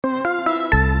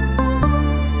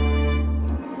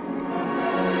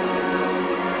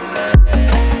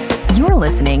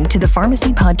listening to the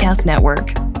Pharmacy Podcast Network.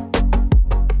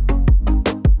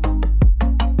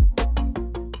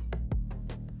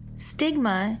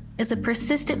 Stigma is a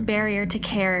persistent barrier to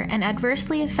care and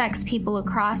adversely affects people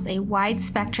across a wide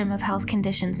spectrum of health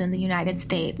conditions in the United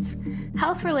States.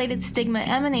 Health-related stigma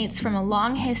emanates from a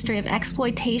long history of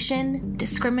exploitation,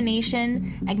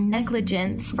 discrimination, and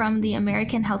negligence from the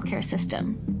American healthcare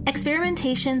system.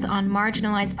 Experimentations on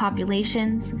marginalized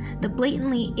populations, the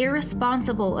blatantly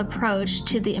irresponsible approach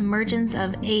to the emergence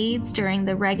of AIDS during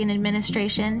the Reagan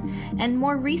administration, and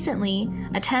more recently,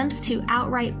 attempts to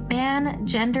outright ban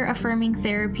gender-affirming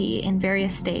therapy in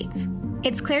various states.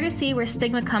 It's clear to see where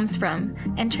stigma comes from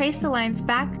and trace the lines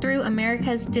back through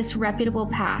America's disreputable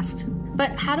past.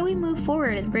 But how do we move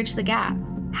forward and bridge the gap?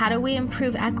 How do we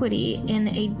improve equity in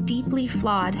a deeply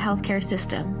flawed healthcare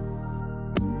system?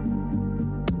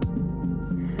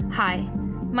 Hi,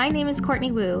 my name is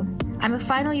Courtney Wu. I'm a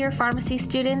final year pharmacy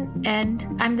student, and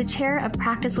I'm the chair of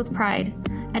Practice with Pride,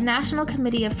 a national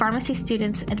committee of pharmacy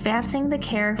students advancing the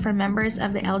care for members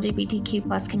of the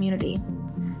LGBTQ+ community.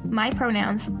 My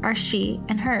pronouns are she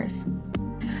and hers.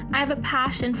 I have a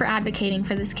passion for advocating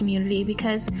for this community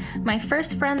because my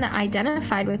first friend that I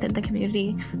identified with in the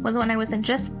community was when I was in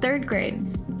just 3rd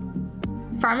grade.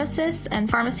 Pharmacists and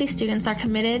pharmacy students are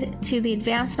committed to the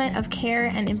advancement of care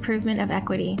and improvement of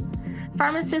equity.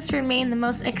 Pharmacists remain the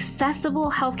most accessible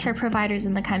healthcare providers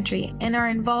in the country and are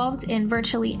involved in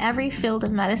virtually every field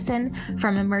of medicine,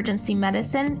 from emergency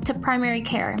medicine to primary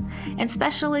care, and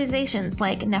specializations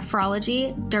like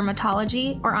nephrology,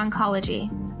 dermatology, or oncology.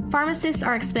 Pharmacists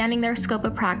are expanding their scope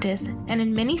of practice and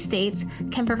in many states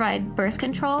can provide birth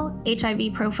control,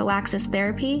 HIV prophylaxis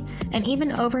therapy, and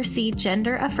even oversee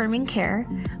gender-affirming care,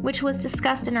 which was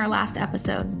discussed in our last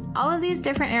episode. All of these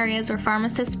different areas where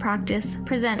pharmacists practice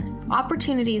present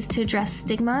opportunities to address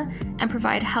stigma and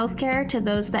provide healthcare to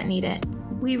those that need it.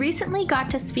 We recently got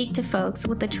to speak to folks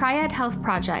with the Triad Health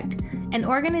Project, an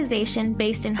organization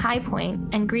based in High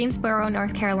Point and Greensboro,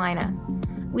 North Carolina.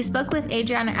 We spoke with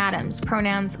Adriana Adams,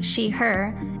 pronouns she,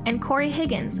 her, and Corey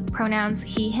Higgins, pronouns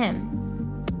he,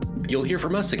 him. You'll hear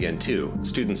from us again, too,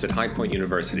 students at High Point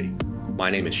University. My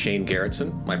name is Shane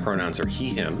Garrettson. My pronouns are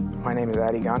he, him. My name is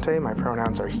Adi Gante. My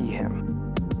pronouns are he, him.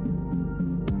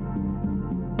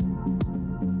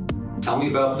 Tell me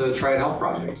about the Triad Health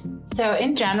Project. So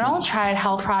in general, Triad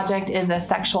Health Project is a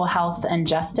sexual health and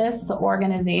justice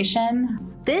organization.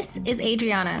 This is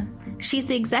Adriana. She's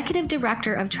the executive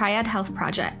director of Triad Health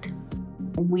Project.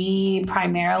 We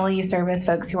primarily service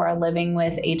folks who are living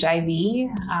with HIV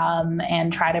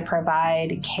and try to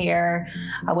provide care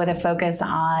with a focus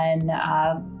on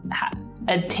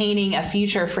obtaining a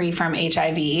future free from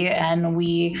HIV, and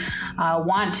we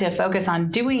want to focus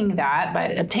on doing that by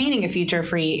obtaining a future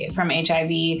free from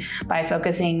HIV by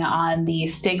focusing on the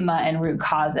stigma and root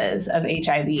causes of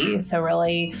HIV. So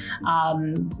really,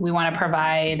 we want to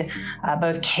provide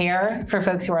both care for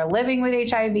folks who are living with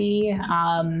HIV,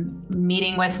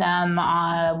 meeting with them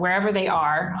wherever they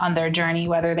are on their journey,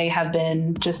 whether they have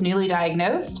been just newly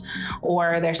diagnosed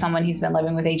or they're someone who's been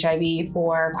living with HIV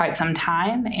for quite some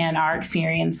time and are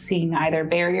experiencing either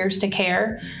barriers to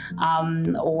care,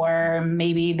 or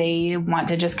maybe they want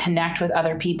to just connect with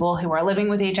other people who are living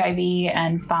with HIV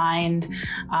and find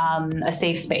a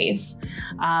safe space.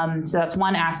 So that's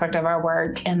one aspect of our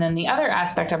work. And then the other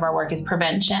aspect of our work is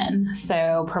prevention.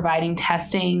 So providing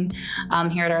testing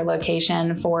here at our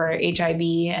location for HIV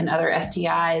and other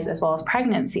STIs, as well as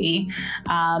pregnancy,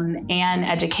 and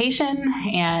education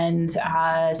and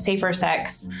safer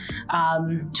sex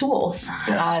tools.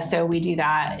 Yes. So we do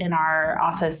that in our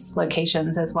office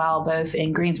locations as well, both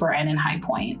in Greensboro and in High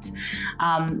Point.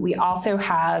 We also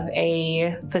have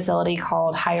a facility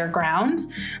called Higher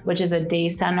Ground, which is a day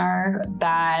center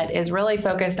that is really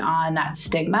focused on that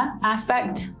stigma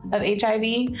aspect of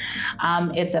HIV.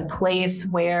 It's a place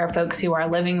where folks who are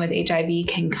living with HIV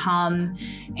can come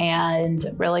and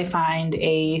really find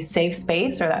a safe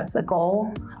space, or that's the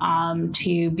goal,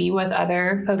 to be with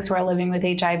other folks who are living with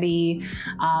HIV.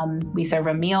 We serve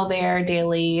a meal there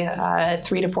daily,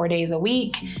 3 to 4 days a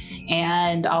week.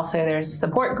 And also there's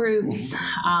support groups.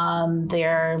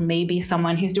 There may be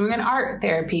someone who's doing an art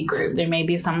therapy group. There may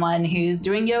be someone who's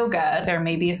doing yoga. There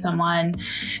may be someone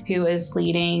who is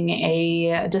leading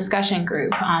a discussion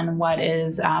group on what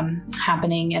is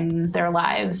happening in their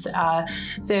lives.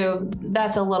 So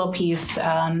that's a little piece,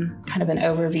 kind of an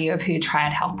overview of who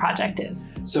Triad Health Project is.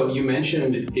 So you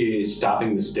mentioned is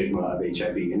stopping the stigma of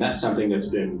HIV, and that's something that's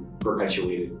been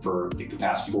perpetuated for the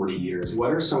past 40 years.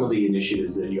 What are some of the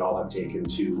initiatives that you all have taken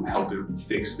to help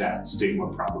fix that stigma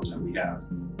problem that we have?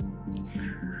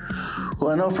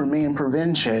 Well, I know for me in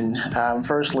prevention,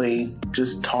 firstly,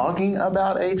 just talking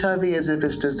about HIV as if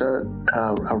it's just a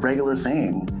regular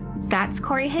thing. That's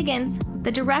Corey Higgins,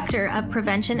 the Director of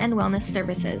Prevention and Wellness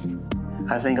Services.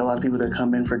 I think a lot of people that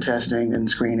come in for testing and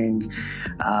screening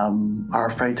are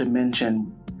afraid to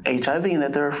mention HIV and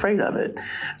that they're afraid of it.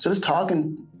 So just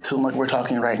talking to them like we're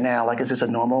talking right now, like it's just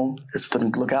it's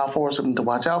something to look out for, something to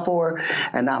watch out for,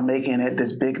 and not making it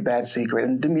this big bad secret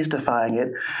and demystifying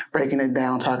it, breaking it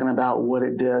down, talking about what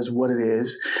it does, what it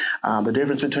is. The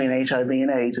difference between HIV and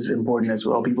AIDS is important as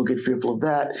well. People get fearful of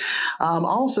that.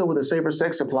 Also with the safer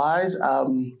sex supplies,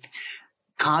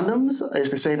 condoms is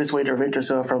the safest way to prevent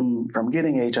yourself from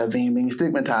getting HIV and being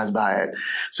stigmatized by it.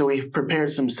 So we've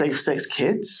prepared some safe sex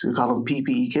kits. We call them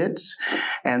PPE kits.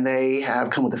 And they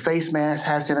have come with a face mask,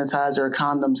 hand sanitizer,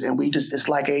 condoms, and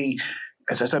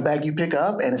it's just a bag you pick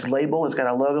up and it's labeled, it's got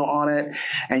a logo on it,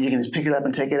 and you can just pick it up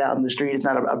and take it out in the street. It's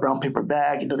not a brown paper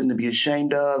bag, it's nothing to be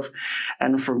ashamed of.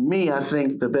 And for me, I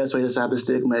think the best way to stop the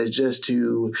stigma is just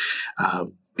to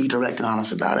be direct and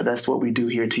honest about it. That's what we do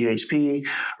here at THP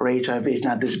or HIV. It's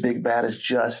not this big bad. It's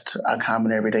just a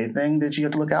common everyday thing that you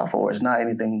have to look out for. It's not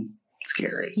anything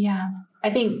scary. Yeah. I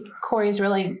think Corey's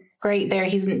really great there.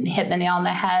 He's hit the nail on the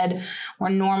head. We're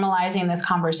normalizing this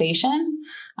conversation,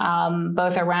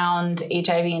 both around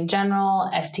HIV in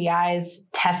general, STIs,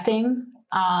 testing,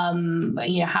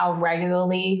 how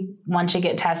regularly once you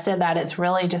get tested, that it's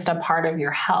really just a part of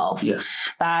your health. Yes.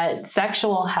 That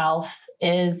sexual health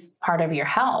is part of your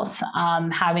health.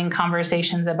 Having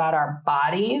conversations about our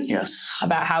bodies, yes,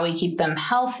 about how we keep them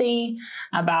healthy,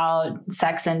 about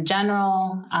sex in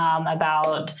general,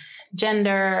 about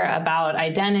gender, about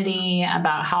identity,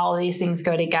 about how all these things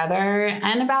go together,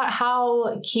 and about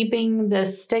how keeping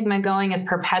this stigma going is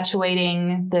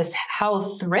perpetuating this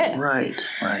health risk. Right.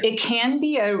 It can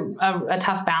be a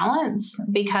tough balance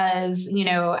because,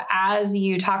 as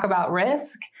you talk about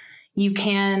risk, you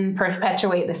can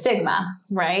perpetuate the stigma,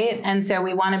 right? And so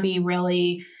we want to be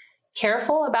really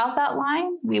careful about that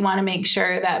line. We want to make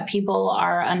sure that people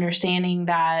are understanding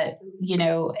that,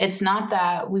 it's not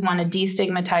that we want to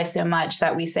destigmatize so much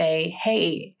that we say,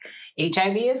 hey,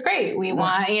 HIV is great. We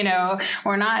want,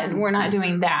 we're not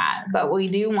doing that. But we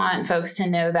do want folks to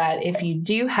know that if you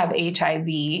do have HIV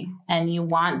and you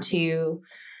want to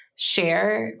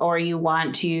share or you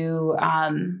want to,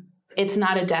 it's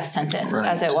not a death sentence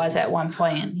as it was at one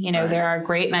point. There are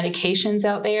great medications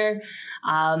out there.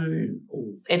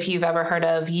 If you've ever heard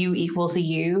of U equals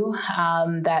U,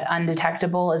 that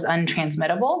undetectable is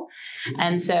untransmittable.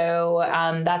 And so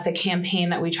that's a campaign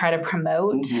that we try to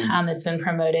promote. Mm-hmm. It's been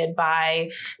promoted by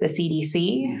the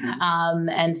CDC. Mm-hmm.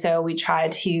 And so we try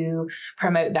to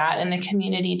promote that in the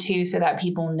community too, so that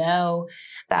people know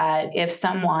that if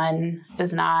someone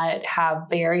does not have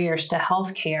barriers to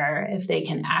healthcare, if they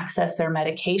can access their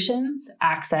medications,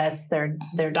 access their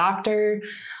doctor,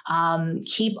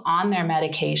 keep on their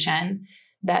medication,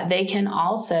 that they can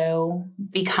also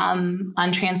become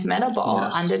untransmittable,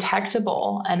 yes,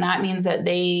 undetectable. And that means that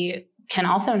they can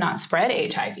also not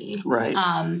spread HIV. Right.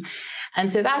 And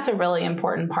so that's a really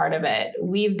important part of it.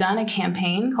 We've done a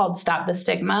campaign called Stop the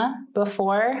Stigma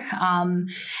before, and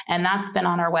that's been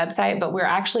on our website, but we're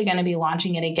actually going to be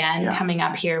launching it again coming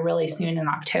up here really soon in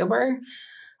October,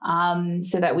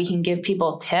 so that we can give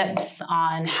people tips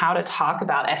on how to talk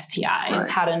about STIs,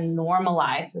 how to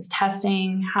normalize this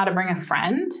testing, how to bring a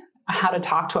friend, how to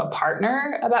talk to a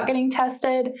partner about getting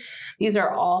tested. These are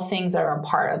all things that are a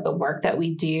part of the work that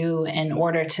we do in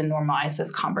order to normalize this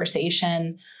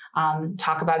conversation.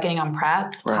 Talk about getting on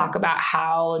PrEP, talk about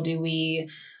how do we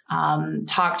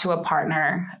talk to a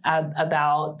partner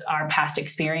about our past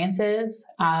experiences.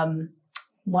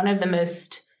 One of the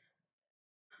most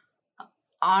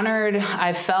honored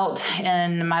I've felt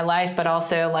in my life, but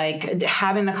also like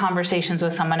having the conversations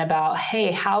with someone about,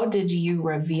 hey, how did you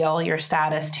reveal your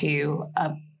status to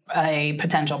a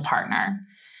potential partner?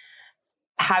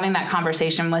 Having that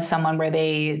conversation with someone where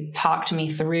they talked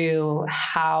me through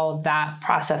how that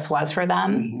process was for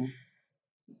them. Mm-hmm.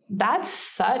 That's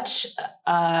such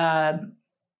a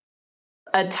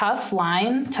tough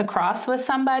line to cross with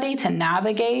somebody, to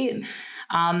navigate,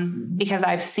 because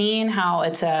I've seen how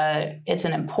it's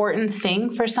an important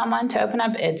thing for someone to open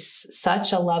up. It's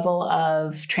such a level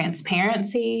of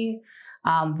transparency,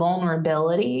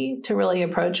 vulnerability to really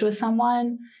approach with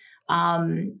someone.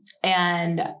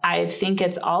 And I think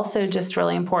it's also just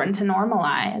really important to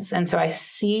normalize. And so I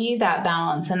see that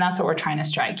balance, and that's what we're trying to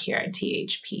strike here at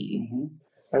THP. Mm-hmm.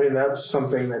 I mean, that's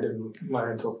something I didn't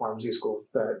learn until pharmacy school,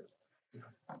 that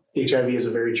HIV is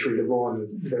a very treatable and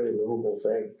very livable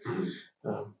thing.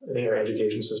 I think our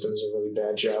education system does a really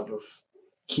bad job of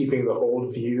keeping the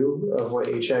old view of what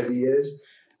HIV is,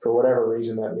 for whatever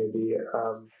reason that may be.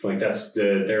 Like that's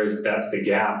the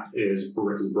gap is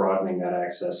broadening that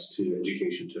access to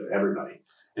education to everybody.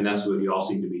 And that's what you all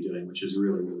seem to be doing, which is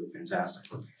really, really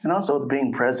fantastic. And also with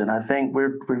being present, I think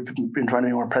we've been trying to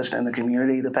be more present in the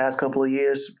community the past couple of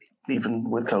years, even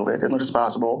with COVID, as much as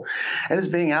possible. And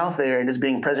just being out there and just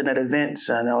being present at events,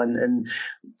 I know, and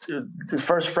the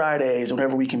first Fridays,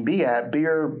 whenever we can be at,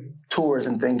 beer tours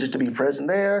and things, just to be present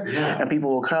there. Yeah. And people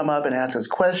will come up and ask us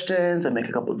questions and make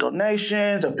a couple of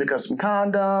donations or pick up some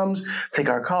condoms, take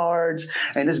our cards,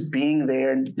 and just being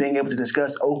there and being able to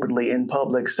discuss openly in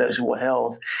public sexual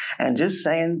health. And just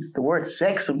saying the word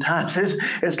sex sometimes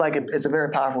it's like it's a very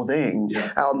powerful thing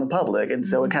out in the public. And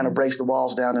so it kind of breaks the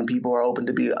walls down and people are open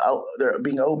to they're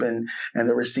being open and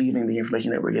they're receiving the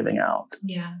information that we're giving out.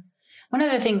 Yeah. One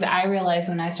of the things I realized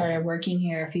when I started working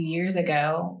here a few years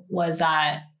ago was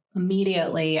that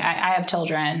immediately, I have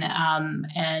children,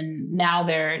 and now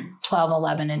they're 12,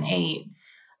 11, and 8.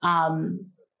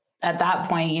 At that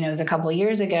point, it was a couple of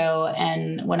years ago,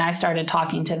 and when I started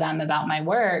talking to them about my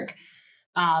work,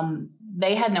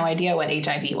 they had no idea what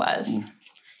HIV was.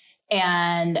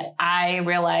 And I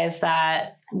realized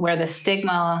that where the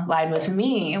stigma lied with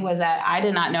me was that I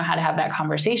did not know how to have that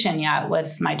conversation yet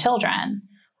with my children.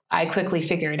 I quickly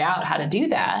figured out how to do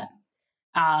that.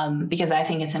 Because I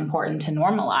think it's important to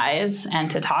normalize and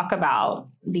to talk about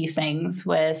these things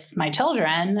with my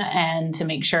children and to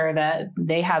make sure that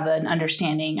they have an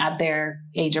understanding at their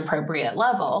age appropriate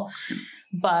level.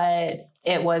 But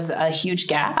it was a huge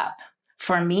gap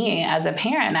for me as a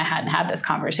parent. I hadn't had this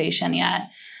conversation yet.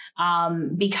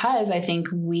 Because I think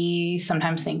we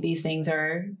sometimes think these things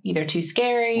are either too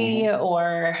scary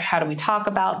or how do we talk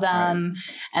about them?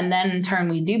 Right. And then in turn,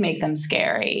 we do make them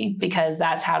scary because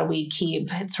that's how do we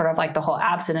keep, it's sort of like the whole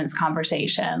abstinence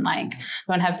conversation, like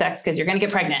don't have sex because you're going to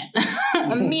get pregnant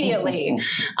immediately.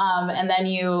 And then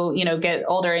you get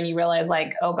older and you realize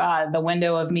like, oh God, the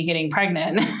window of me getting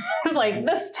pregnant is like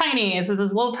this tiny, it's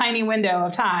this little tiny window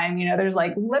of time. There's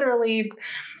like literally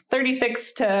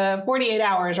 36 to 48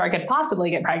 hours where I could possibly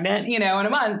get pregnant, in a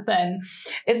month. And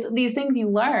it's these things you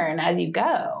learn as you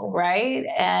go, right?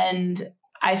 And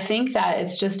I think that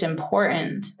it's just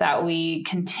important that we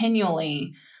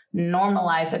continually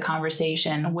normalize the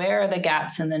conversation. Where are the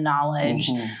gaps in the knowledge?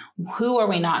 Who are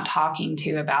we not talking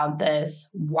to about this?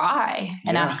 Why?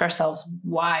 And ask ourselves,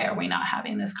 why are we not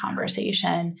having this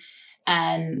conversation?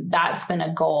 And that's been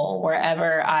a goal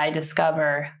wherever I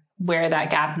discover where that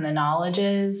gap in the knowledge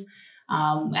is,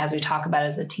 as we talk about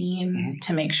as a team,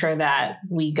 to make sure that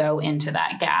we go into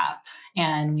that gap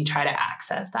and we try to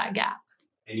access that gap.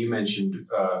 And you mentioned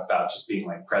about just being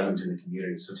like present in the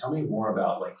community. So tell me more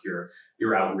about like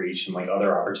your outreach and like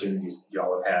other opportunities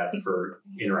y'all have had for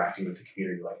interacting with the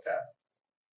community like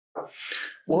that.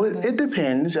 Well, it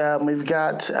depends. We've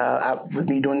got, with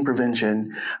me doing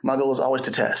prevention, my goal is always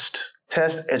to test.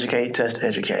 Test, educate, test,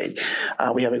 educate.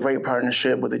 We have a great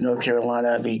partnership with the North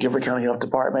Carolina, the Gifford County Health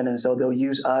Department, and so they'll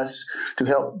use us to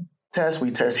help test. We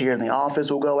test here in the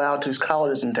office. We'll go out to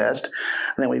colleges and test.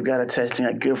 And then we've got a testing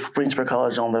at Greensboro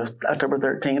College on the October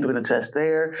 13th. We're going to test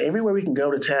there. Everywhere we can go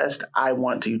to test, I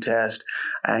want to test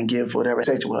and give whatever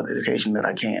sexual health education that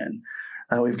I can.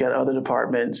 We've got other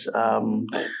departments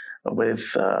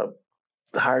with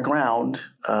Higher Ground.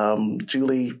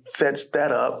 Julie sets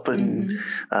that up, and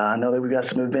I know that we've got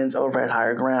some events over at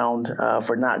Higher Ground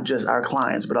for not just our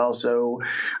clients, but also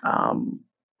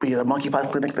we had a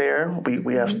monkeypox clinic there.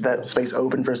 We have that space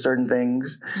open for certain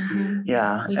things.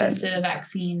 Yeah, we just did a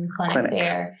vaccine clinic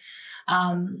there.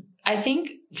 I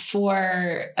think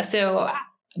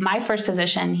my first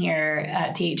position here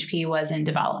at THP was in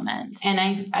development.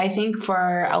 And I think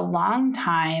for a long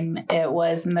time, it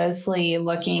was mostly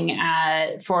looking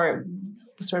at, for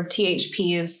sort of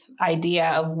THP's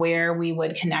idea of where we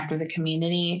would connect with the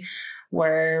community,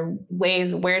 where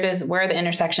are the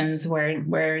intersections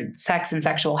where sex and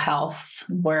sexual health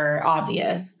were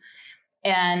obvious.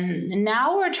 And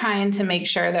now we're trying to make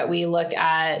sure that we look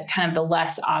at kind of the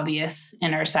less obvious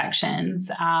intersections.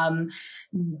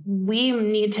 We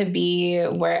need to be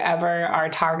wherever our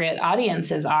target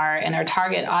audiences are, and our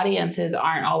target audiences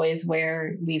aren't always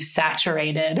where we've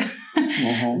saturated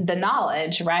the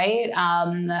knowledge, right?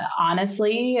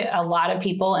 Honestly, a lot of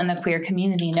people in the queer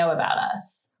community know about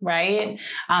us, right?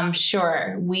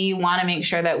 Sure, we want to make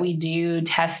sure that we do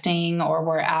testing or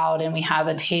we're out and we have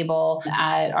a table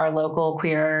at our local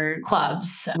queer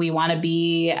clubs. We want to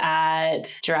be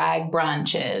at drag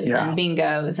brunches and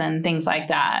bingos and things like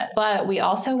that. But we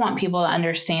also want people to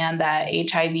understand that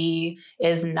HIV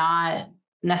is not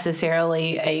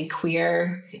necessarily a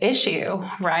queer issue,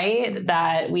 right?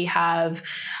 That we have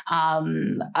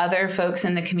other folks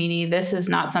in the community. This is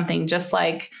not something just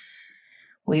like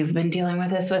we've been dealing with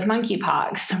this with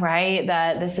monkeypox, right?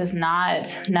 That this is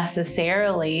not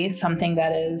necessarily something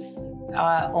that is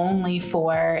only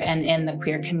for and in the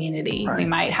queer community. Right. We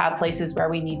might have places where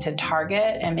we need to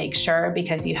target and make sure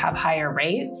because you have higher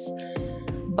rates.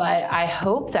 But I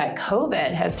hope that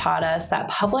COVID has taught us that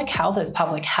public health is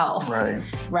public health,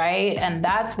 right? And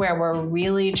that's where we're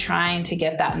really trying to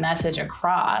get that message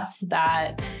across,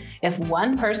 that if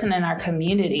one person in our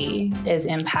community is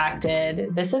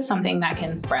impacted, this is something that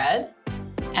can spread,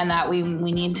 and that we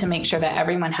need to make sure that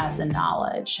everyone has the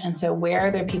knowledge. And so where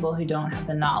are there people who don't have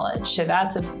the knowledge? So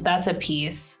that's a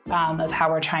piece of how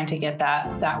we're trying to get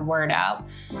that word out.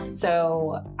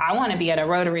 So I want to be at a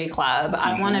Rotary Club.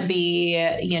 I want to be,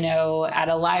 at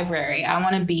a library. I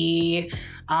want to be,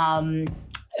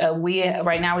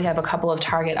 right now we have a couple of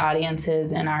target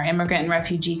audiences in our immigrant and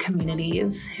refugee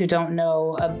communities who don't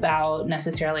know about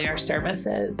necessarily our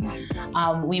services.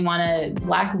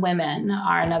 Black women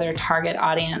are another target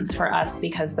audience for us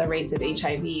because the rates of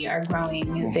HIV are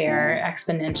growing there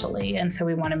exponentially. And so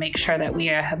we want to make sure that we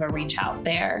have a reach out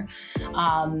there.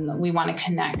 We want to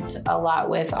connect a lot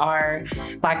with our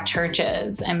Black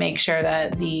churches and make sure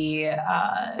that the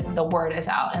word is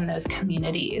out in those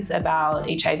communities about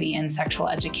HIV and sexual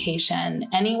education.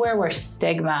 Anywhere where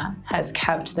stigma has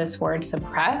kept this word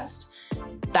suppressed,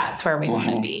 that's where we want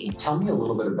to be. Tell me a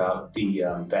little bit about the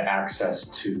access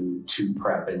to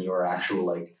PrEP and your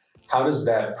actual, how does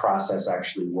that process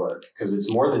actually work? Because it's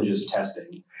more than just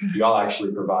testing. You all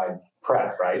actually provide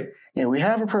PrEP, right? Yeah, we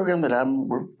have a program that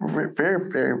we're very,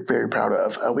 very, very proud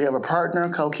of. We have a partner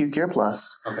called Q Care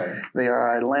Plus. Okay. They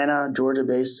are Atlanta,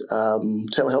 Georgia-based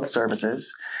telehealth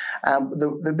services.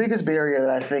 The biggest barrier that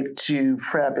I think to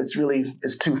PrEP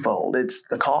is twofold. It's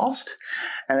the cost,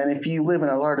 and then if you live in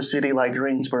a larger city like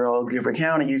Greensboro, Guilford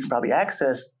County, you can probably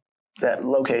access that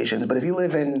locations. But if you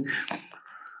live in,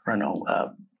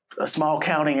 a small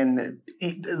county in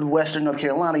Western North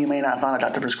Carolina, you may not find a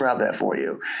doctor to prescribe that for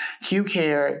you. Q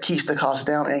Care keeps the cost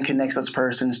down and connects those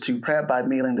persons to PrEP by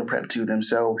mailing the PrEP to them.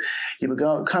 So you would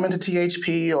come into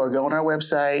THP or go on our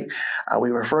website.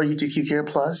 We refer you to Q Care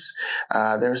Plus,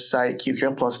 their site,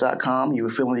 qcareplus.com. You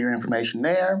would fill in your information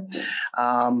there.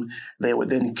 They would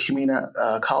then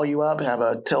call you up, have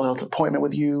a telehealth appointment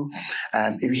with you.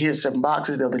 If you hit 7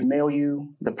 boxes, they'll then mail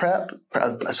you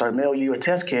mail you a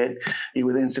test kit. You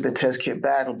would then send the test kit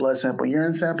back with blood sample,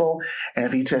 urine sample, and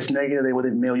if you test negative, they will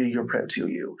then mail you your PrEP to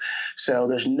you. So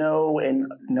there's no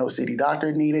city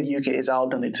doctor needed. It's all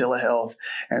done in telehealth,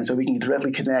 and so we can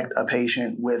directly connect a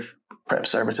patient with PrEP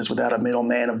services without a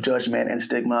middleman of judgment and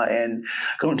stigma and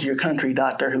going to your country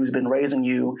doctor who's been raising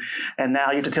you, and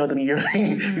now you have to tell them you want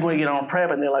to get on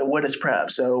PrEP, and they're like, what is PrEP?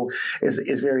 So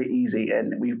it's very easy,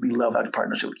 and we love our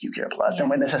partnership with Q Care Plus.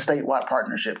 And it's a statewide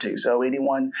partnership too. So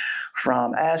anyone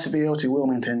from Asheville to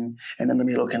Wilmington and in the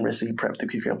middle can receive PrEP through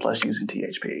Q Care Plus using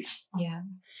THP. Yeah.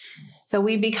 So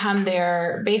we become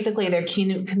their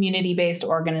community-based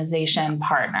organization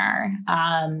partner.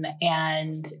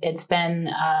 And it's been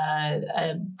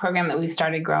a program that we've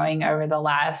started growing over the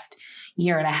last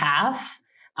year and a half.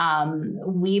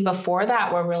 Before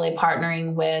that, were really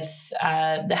partnering with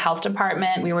the health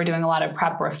department. We were doing a lot of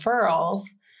PrEP referrals.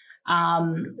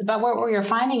 But what we were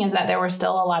finding is that there were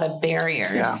still a lot of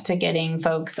barriers to getting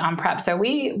folks on PrEP. So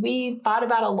we thought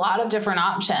about a lot of different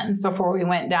options before we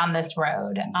went down this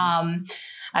road.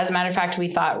 As a matter of fact,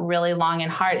 we thought really long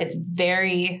and hard. It's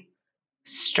very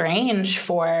strange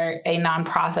for a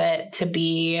nonprofit to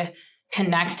be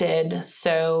connected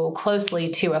so closely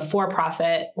to a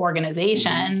for-profit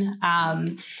organization.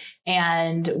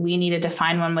 And we needed to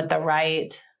find one with the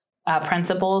right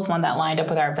principles, one that lined up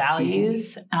with our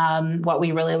values. What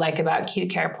we really like about Q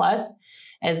Care Plus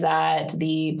is that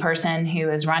the person who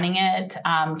is running it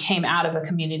came out of a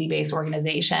community-based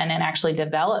organization and actually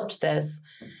developed this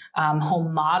whole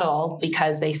model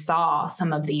because they saw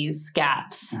some of these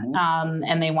gaps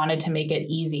and they wanted to make it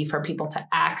easy for people to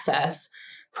access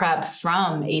PrEP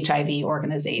from HIV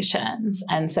organizations.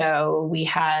 And so we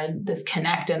had this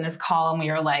connect in this call, and we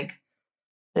were like,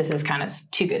 this is kind of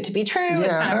too good to be true. Yeah.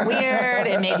 It's kind of weird.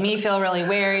 It made me feel really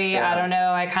wary. Yeah. I don't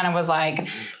know. I kind of was like,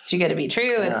 it's too good to be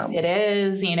true. It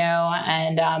is,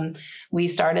 and we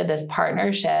started this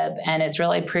partnership, and it's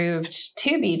really proved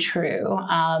to be true.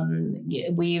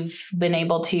 We've been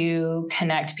able to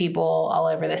connect people all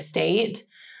over the state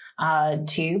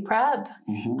to PrEP.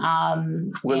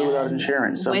 With or without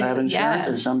insurance. Some have insurance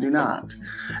and some do not.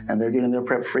 And they're getting their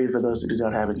PrEP free for those that do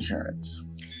not have insurance.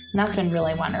 And that's been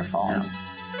really wonderful. Yeah.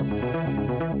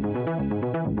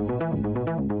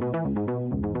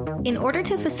 In order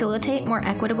to facilitate more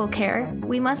equitable care,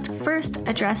 we must first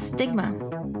address stigma.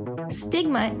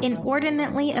 Stigma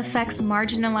inordinately affects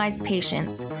marginalized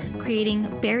patients,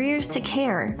 creating barriers to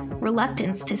care,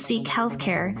 reluctance to seek health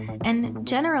care, and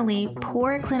generally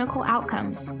poor clinical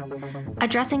outcomes.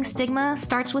 Addressing stigma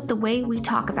starts with the way we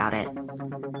talk about it.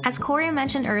 As Corey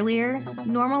mentioned earlier,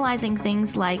 normalizing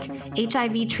things like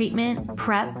HIV treatment,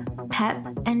 PrEP, PEP,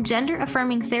 and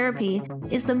gender-affirming therapy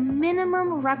is the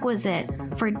minimum requisite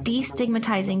for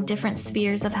destigmatizing different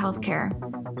spheres of healthcare.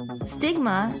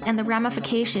 Stigma and the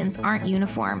ramifications aren't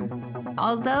uniform.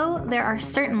 Although there are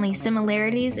certainly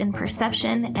similarities in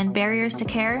perception and barriers to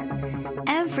care,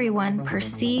 everyone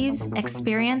perceives,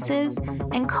 experiences,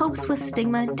 and copes with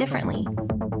stigma differently.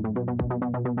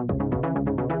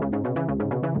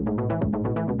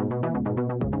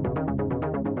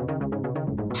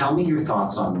 Tell me your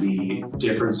thoughts on the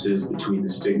differences between the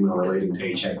stigma relating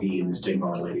to HIV and the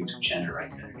stigma relating to gender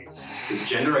identity. Because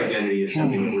gender identity is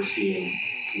something that we're seeing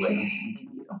like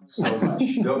so much.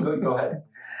 Go ahead.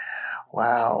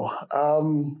 Wow.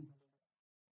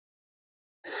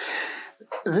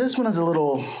 This one is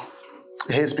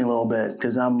it hits me a little bit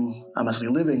because I'm actually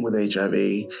living with HIV.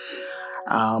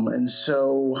 And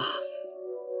so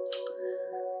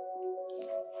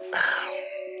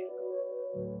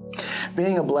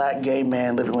being a Black gay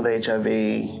man living with HIV,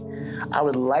 I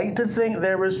would like to think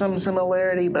there was some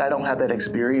similarity, but I don't have that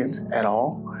experience at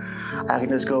all. I can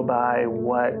just go by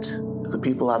what the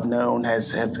people I've known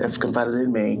have confided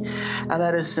in me. And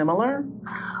that is similar,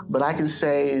 but I can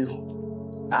say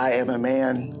I am a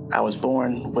man. I was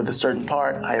born with a certain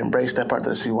part. I embrace that part.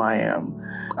 That's who I am.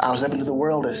 I was up into the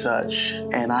world as such,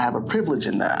 and I have a privilege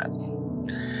in that.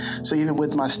 So even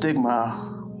with my stigma,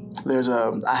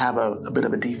 I have a bit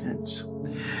of a defense.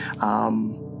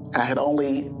 I had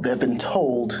only been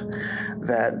told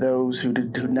that those who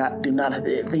do not,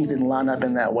 if things didn't line up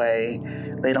in that way,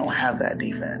 they don't have that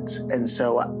defense. And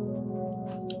so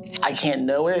I can't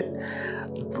know it,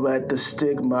 but the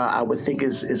stigma I would think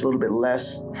is a little bit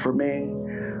less for me,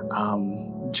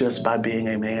 just by being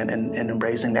a man and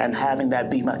embracing that and having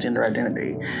that be my gender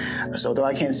identity. So though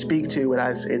I can't speak to it,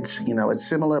 it's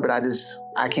similar, but I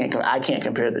can't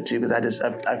compare the two because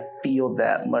I feel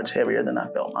that much heavier than I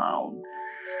felt my own.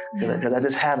 Because I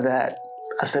just have that,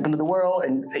 I step into the world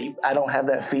and I don't have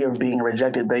that fear of being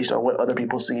rejected based on what other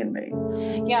people see in me.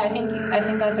 Yeah, I think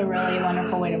that's a really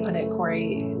wonderful way to put it,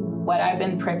 Corey. What I've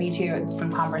been privy to at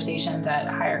some conversations at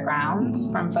Higher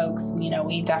Ground from folks,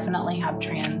 we definitely have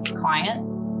trans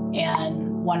clients,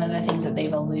 and one of the things that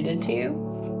they've alluded to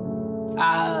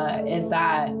is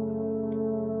that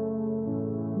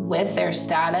with their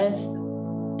status,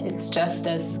 it's just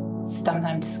as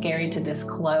sometimes scary to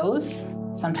disclose,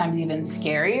 sometimes even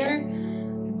scarier,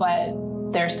 but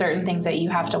there are certain things that you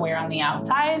have to wear on the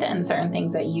outside and certain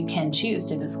things that you can choose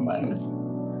to disclose.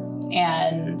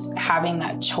 And having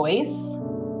that choice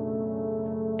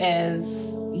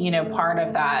is, part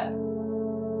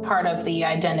of the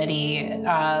identity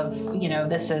of,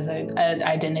 this is an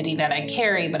identity that I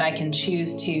carry, but I can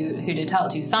choose who to tell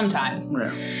it to sometimes.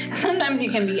 Yeah. Sometimes you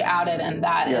can be outed, and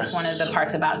that is one of the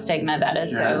parts about stigma that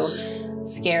is so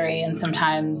scary. And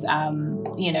sometimes,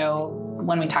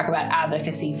 when we talk about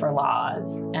advocacy for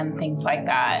laws and things like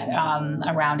that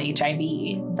around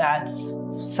HIV, that's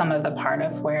some of the part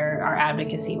of where our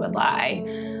advocacy would lie.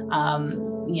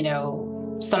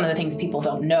 Some of the things people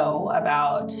don't know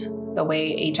about the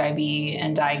way HIV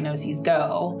and diagnoses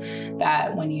go,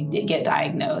 that when you get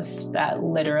diagnosed, that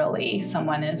literally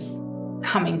someone is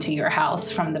coming to your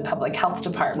house from the public health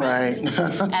department. Right.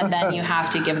 And then you have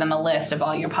to give them a list of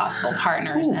all your possible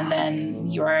partners. Ooh. And then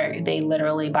they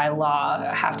literally by law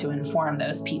have to inform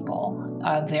those people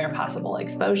of their possible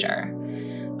exposure.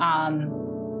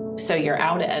 So you're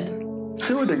outed.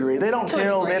 To a degree. They don't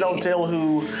tell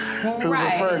who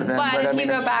referred them. But if you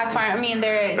go back far,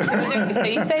 there to a degree, so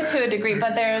you say to a degree,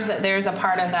 but there's a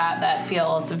part of that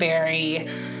feels very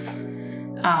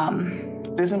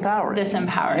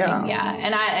disempowering. Yeah.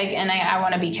 And I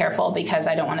want to be careful because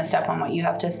I don't want to step on what you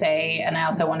have to say, and I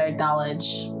also want to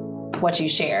acknowledge what you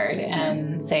shared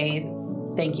and say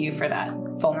thank you for that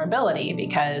vulnerability,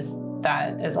 because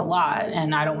that is a lot,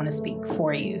 and I don't want to speak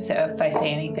for you. So if I say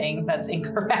anything that's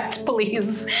incorrect,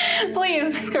 please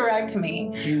correct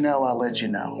me. I'll let you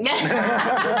know.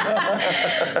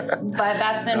 But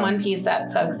that's been one piece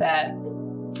that folks at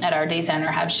our day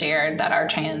center have shared, that are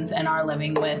trans and are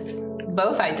living with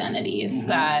both identities, mm-hmm.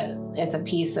 that it's a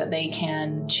piece that they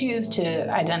can choose to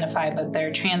identify, but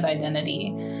their trans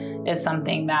identity is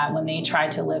something that when they try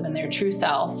to live in their true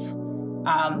self,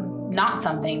 not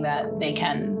something that they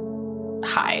can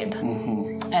hide.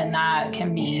 And that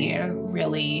can be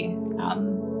really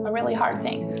a really hard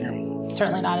thing. Yeah.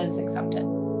 Certainly not as accepted.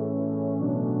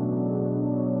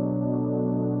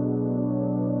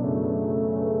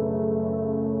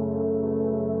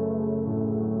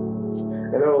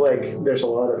 I know, like, there's a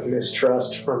lot of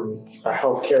mistrust from a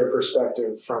healthcare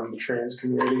perspective from the trans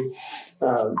community.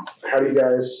 How do you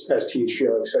guys, as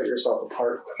THP, like, set yourself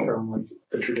apart from like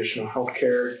the traditional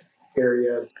healthcare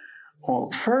area?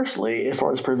 Well, firstly, as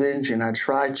far as prevention, I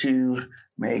try to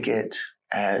make it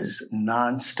as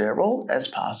non-sterile as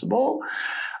possible,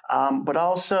 but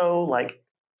also like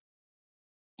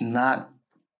not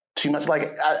too much.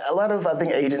 Like a lot of, I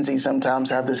think, agencies sometimes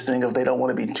have this thing of they don't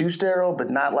want to be too sterile, but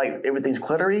not like everything's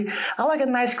glittery. I like a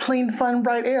nice, clean, fun,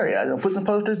 bright area. You know, put some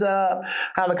posters up,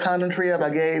 have a condom tree up. I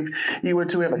gave you or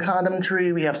two have a condom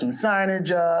tree. We have some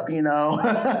signage up, you know.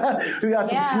 We got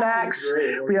some snacks.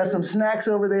 We have some snacks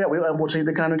over there. We'll change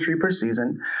the condom tree per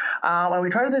season. And we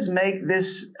try to just make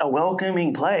this a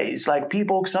welcoming place. Like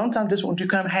people sometimes just want to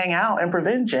come hang out in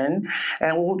prevention,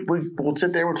 and we'll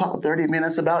sit there, we'll talk for 30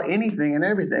 minutes about anything and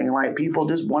everything. Like people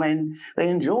just they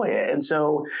enjoy it. And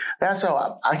so that's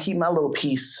how I keep my little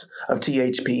piece of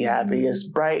THP happy. It's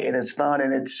bright and it's fun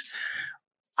and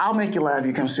I'll make you laugh if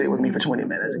you come sit with me for 20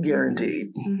 minutes,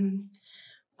 guaranteed. Mm-hmm.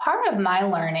 Part of my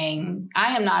learning,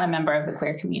 I am not a member of the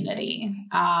queer community.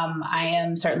 I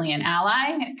am certainly an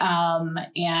ally.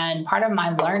 And part of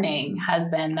my learning has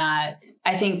been that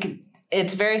I think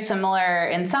it's very similar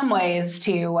in some ways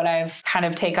to what I've kind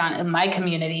of taken on in my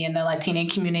community, in the Latina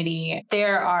community.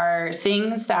 There are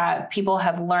things that people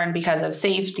have learned because of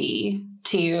safety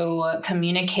to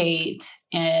communicate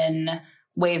in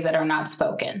ways that are not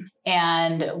spoken.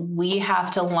 And we have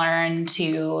to learn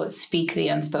to speak the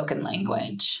unspoken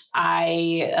language.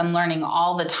 I am learning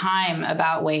all the time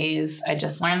about ways. I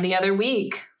just learned the other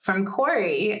week from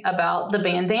Corey about the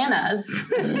bandanas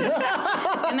in the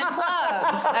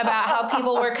clubs, about how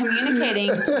people were communicating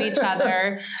to each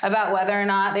other about whether or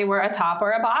not they were a top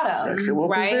or a bottom, sexual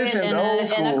right?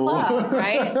 Positions, in a club,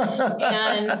 right?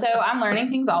 And so I'm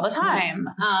learning things all the time.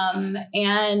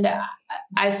 And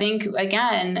I think,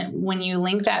 again, when you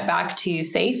link that back to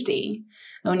safety,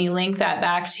 when you link that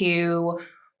back to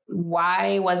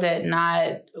why was it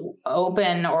not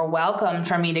open or welcome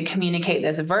for me to communicate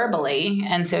this verbally?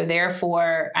 And so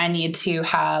therefore, I need to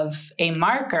have a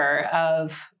marker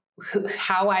of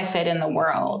how I fit in the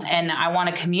world. And I want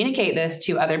to communicate this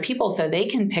to other people so they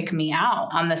can pick me out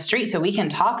on the street, so we can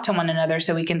talk to one another,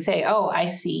 so we can say, oh, I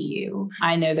see you.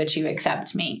 I know that you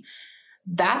accept me.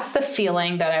 That's the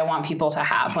feeling that I want people to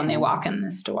have when they walk in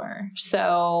this door.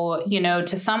 So, you know,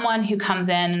 to someone who comes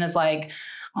in and is like,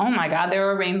 oh my God, there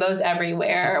are rainbows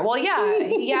everywhere. Well,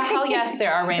 yeah, hell yes,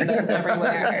 there are rainbows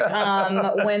everywhere.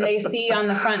 When they see on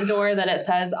the front door that it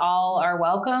says all are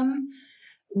welcome,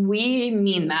 we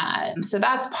mean that. So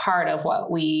that's part of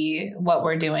what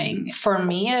we're doing. For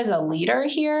me as a leader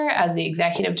here, as the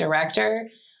executive director,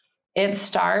 it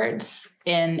starts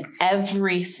in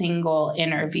every single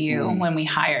interview when we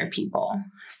hire people.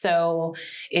 So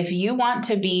if you want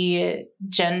to be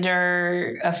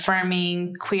gender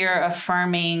affirming, queer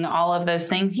affirming, all of those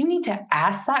things, you need to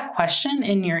ask that question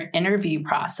in your interview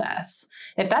process.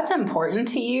 If that's important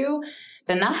to you,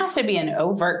 then that has to be an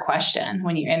overt question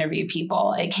when you interview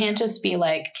people. It can't just be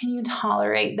like, can you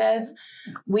tolerate this?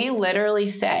 We literally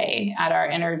say at our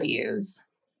interviews,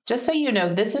 just so you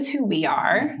know, this is who we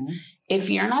are. Mm-hmm. If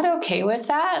you're not okay with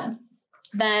that,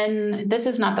 then this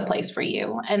is not the place for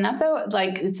you. And that's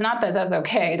like, it's not that that's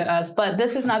okay to us, but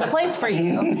this is not the place for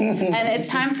you. And it's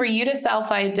time for you to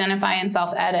self-identify and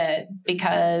self-edit,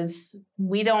 because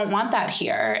we don't want that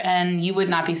here and you would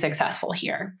not be successful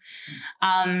here.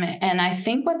 And I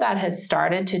think what that has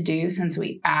started to do since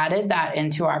we added that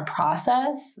into our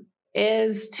process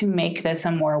is to make this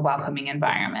a more welcoming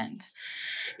environment.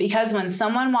 Because when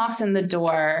someone walks in the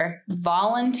door,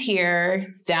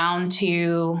 volunteer down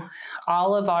to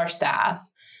all of our staff,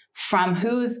 from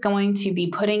who's going to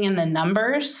be putting in the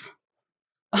numbers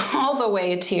all the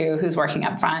way to who's working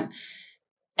up front,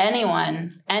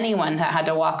 anyone that had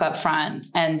to walk up front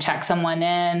and check someone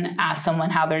in, ask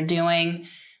someone how they're doing,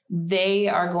 they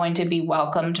are going to be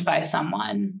welcomed by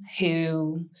someone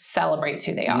who celebrates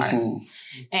who they are.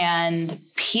 Mm-hmm. And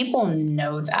people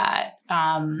know that.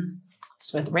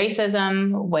 With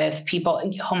racism, with people,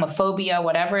 homophobia,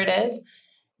 whatever it is,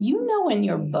 you know in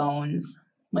your bones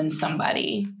when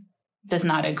somebody does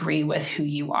not agree with who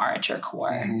you are at your core.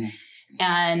 Mm-hmm.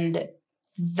 And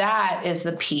that is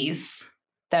the piece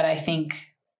that I think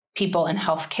people in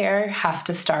healthcare have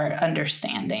to start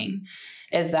understanding,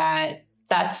 is that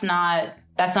that's not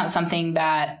that's not something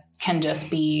that can just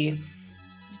be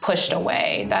pushed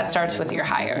away. That starts with your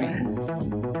hiring.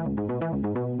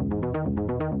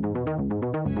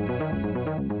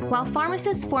 While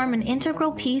pharmacists form an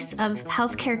integral piece of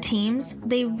healthcare teams,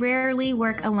 they rarely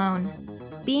work alone.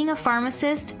 Being a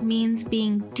pharmacist means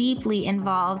being deeply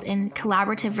involved in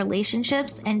collaborative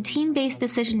relationships and team-based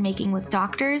decision-making with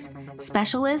doctors,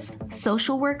 specialists,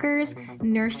 social workers,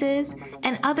 nurses,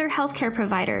 and other healthcare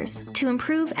providers. To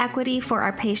improve equity for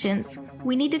our patients,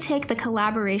 we need to take the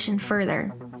collaboration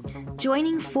further.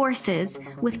 Joining forces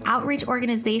with outreach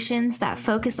organizations that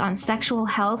focus on sexual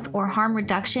health or harm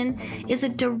reduction is a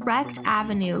direct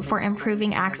avenue for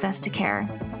improving access to care.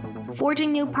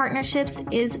 Forging new partnerships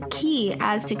is key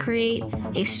as to create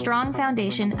a strong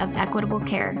foundation of equitable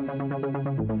care.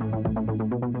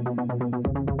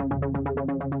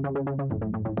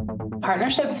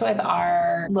 Partnerships with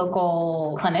our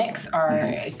local clinics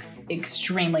are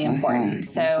extremely important.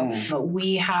 So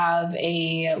we have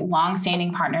a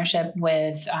long-standing partnership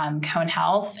with Cone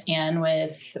Health and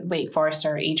with Wake Forest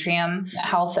or Atrium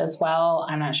Health as well.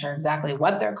 I'm not sure exactly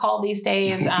what they're called these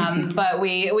days, but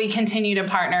we continue to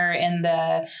partner in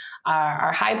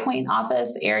our High Point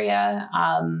office area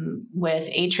with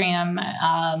Atrium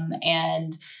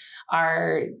and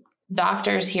our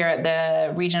doctors here at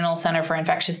the Regional Center for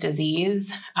Infectious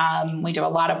Disease. We do a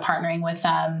lot of partnering with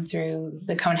them through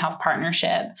the Cone Health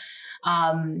Partnership.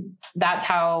 That's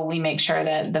how we make sure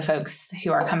that the folks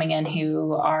who are coming in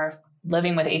who are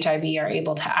living with HIV are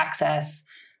able to access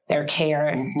their care.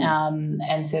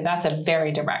 And so that's a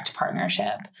very direct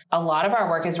partnership. A lot of our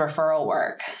work is referral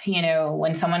work. You know,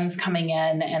 when someone's coming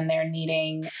in and they're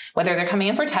needing, whether they're coming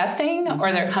in for testing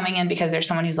or they're coming in because there's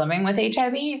someone who's living with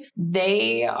HIV,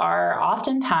 they are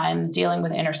oftentimes dealing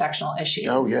with intersectional issues.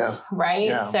 Oh, yeah. Right?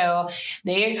 Yeah. So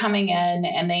they are coming in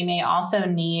and they may also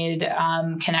need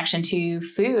connection to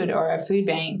food or a food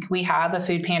bank. We have a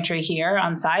food pantry here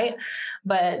on site,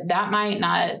 but that might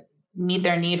not meet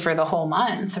their need for the whole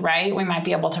month, right? We might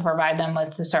be able to provide them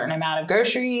with a certain amount of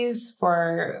groceries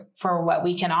for what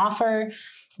we can offer,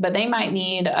 but they might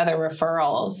need other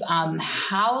referrals.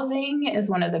 Housing is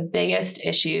one of the biggest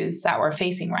issues that we're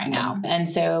facing right now. And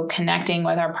so connecting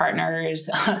with our partners,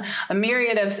 a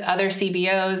myriad of other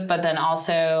CBOs, but then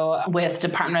also with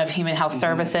Department of Human Health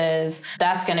Services,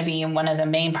 that's going to be one of the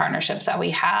main partnerships that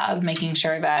we have, making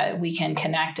sure that we can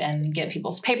connect and get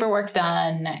people's paperwork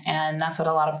done. And that's what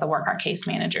a lot of the work our case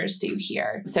managers do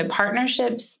here. So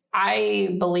partnerships,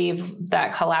 I believe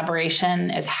that collaboration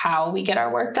is how we get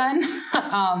our work done.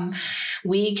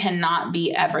 We cannot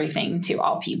be everything to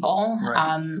all people.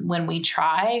 Right. When we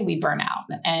try, we burn out.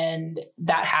 And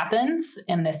that happens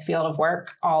in this field of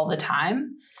work all the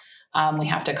time. We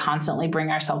have to constantly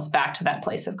bring ourselves back to that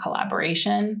place of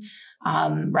collaboration,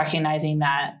 recognizing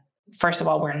that, first of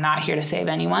all, we're not here to save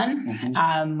anyone.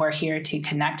 We're here to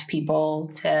connect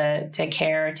people, to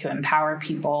care, to empower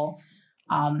people.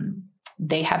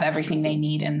 They have everything they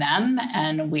need in them,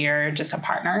 and we're just a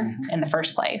partner in the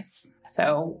first place.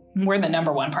 So we're the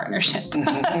number one partnership.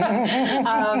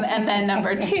 And then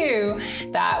number two,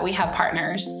 that we have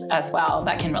partners as well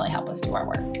that can really help us do our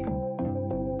work.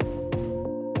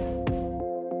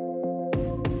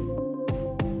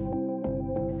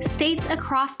 States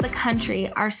across the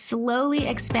country are slowly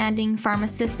expanding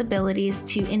pharmacists' abilities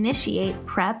to initiate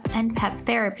PrEP and PEP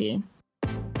therapy.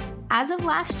 As of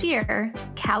last year,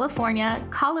 California,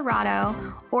 Colorado,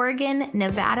 Oregon,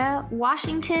 Nevada,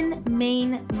 Washington,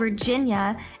 Maine,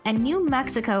 Virginia, and New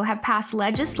Mexico have passed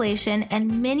legislation,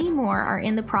 and many more are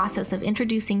in the process of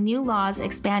introducing new laws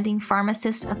expanding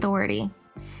pharmacist authority.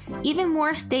 Even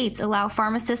more states allow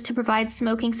pharmacists to provide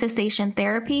smoking cessation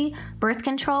therapy, birth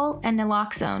control, and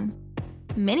naloxone.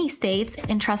 Many states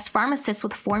entrust pharmacists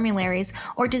with formularies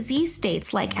or disease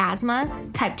states like asthma,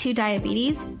 type 2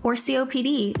 diabetes, or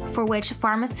COPD, for which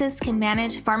pharmacists can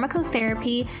manage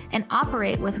pharmacotherapy and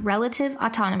operate with relative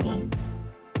autonomy.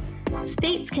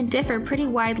 States can differ pretty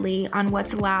widely on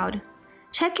what's allowed.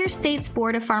 Check your state's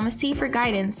Board of Pharmacy for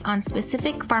guidance on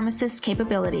specific pharmacist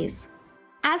capabilities.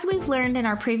 As we've learned in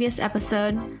our previous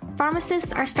episode,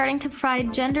 pharmacists are starting to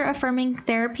provide gender-affirming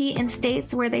therapy in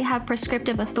states where they have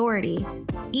prescriptive authority,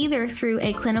 either through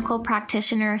a clinical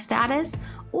practitioner status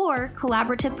or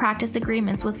collaborative practice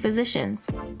agreements with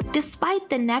physicians. Despite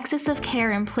the nexus of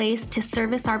care in place to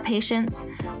service our patients,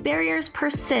 barriers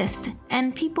persist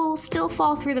and people still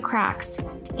fall through the cracks.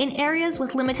 In areas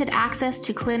with limited access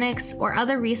to clinics or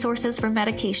other resources for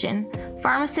medication,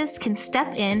 pharmacists can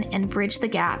step in and bridge the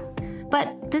gap.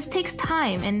 But this takes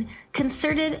time and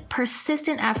concerted,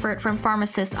 persistent effort from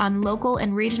pharmacists on local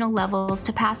and regional levels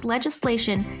to pass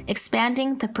legislation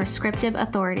expanding the prescriptive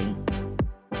authority.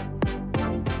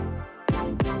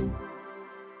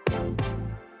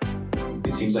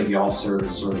 it seems like y'all serve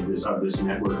as sort of this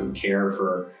network of care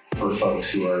for folks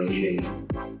who are needing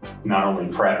not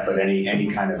only PrEP, but any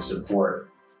kind of support.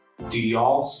 Do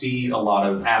y'all see a lot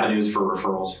of avenues for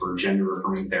referrals for gender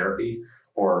affirming therapy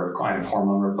or kind of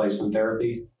hormone replacement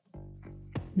therapy?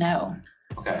 No.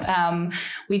 Okay.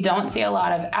 We don't see a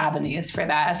lot of avenues for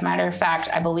that. As a matter of fact,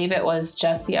 I believe it was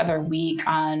just the other week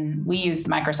we used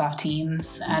Microsoft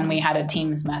Teams, and we had a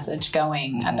Teams message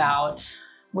going about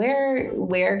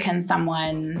where can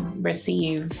someone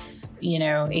receive,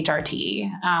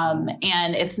 HRT.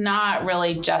 And it's not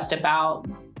really just about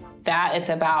that. It's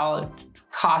about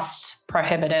cost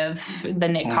prohibitive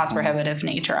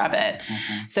nature of it.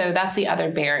 So that's the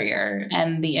other barrier,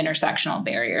 and the intersectional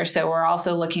barrier. So we're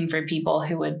also looking for people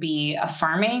who would be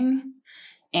affirming.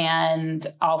 And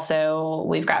also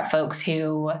we've got folks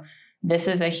who this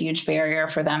is a huge barrier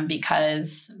for them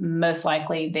because most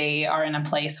likely they are in a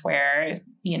place where,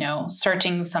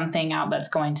 searching something out that's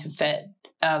going to fit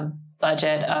a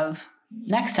budget of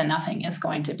next to nothing is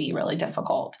going to be really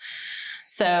difficult.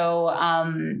 So,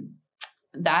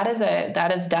 that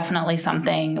is definitely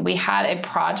something. We had a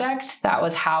project that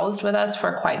was housed with us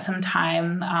for quite some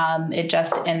time. It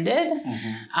just ended,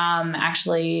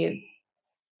 actually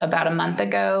about a month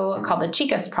ago, called the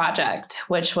Chicas Project,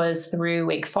 which was through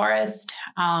Wake Forest.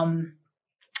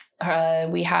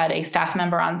 We had a staff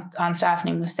member on staff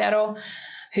named Lucero,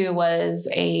 who was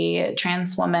a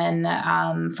trans woman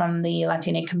from the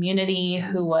Latina community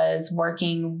who was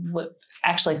working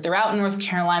actually throughout North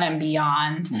Carolina and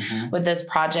beyond with this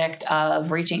project of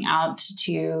reaching out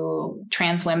to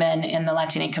trans women in the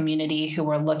Latina community who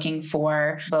were looking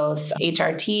for both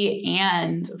HRT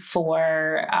and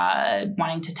for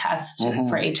wanting to test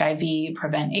for HIV,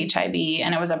 prevent HIV.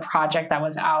 And it was a project that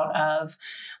was out of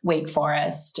Wake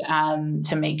Forest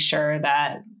to make sure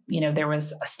that, there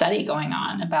was a study going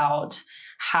on about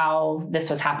how this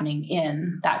was happening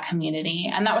in that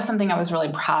community. And that was something I was really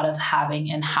proud of having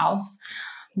in-house.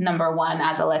 Number one,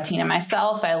 as a Latina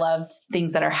myself, I love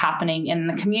things that are happening in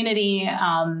the community.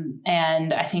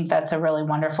 And I think that's a really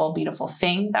wonderful, beautiful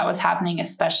thing that was happening,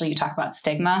 especially you talk about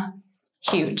stigma,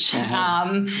 huge.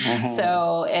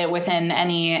 So within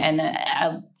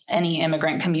any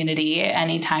immigrant community,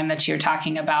 anytime that you're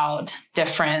talking about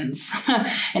difference,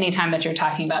 anytime that you're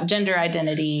talking about gender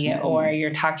identity, or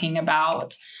you're talking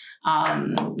about,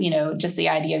 just the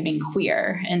idea of being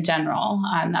queer in general,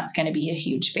 that's going to be a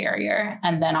huge barrier.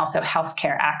 And then also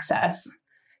healthcare access,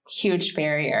 huge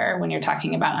barrier when you're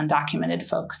talking about undocumented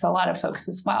folks, a lot of folks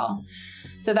as well.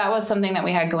 So that was something that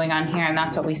we had going on here. And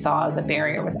that's what we saw as a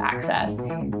barrier, was access.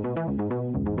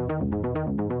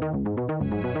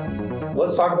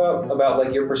 Let's talk about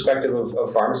like your perspective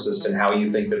of pharmacists and how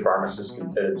you think that pharmacists can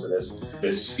fit into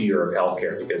this sphere of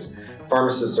healthcare, because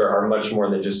pharmacists are much more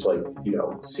than just like,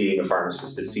 seeing a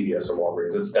pharmacist at CVS or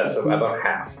Walgreens. That's about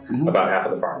half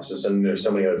of the pharmacists. And there's so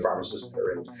many other pharmacists that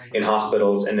are in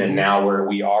hospitals. And then now where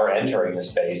we are entering the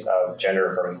space of gender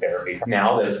affirming therapy,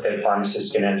 now that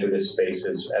pharmacists can enter this space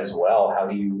as well, how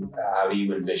do you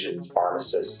envision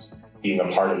pharmacists being a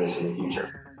part of this in the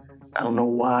future? I don't know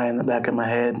why in the back of my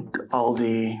head, all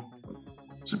the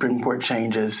Supreme Court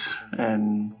changes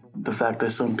and the fact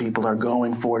that some people are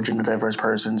going for gender diverse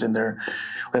persons in their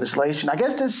legislation. I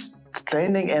guess just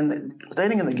standing in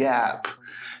the gap,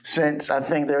 since I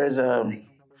think there is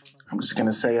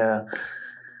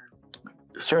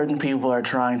certain people are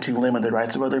trying to limit the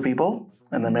rights of other people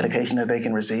and the medication that they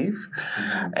can receive.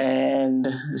 And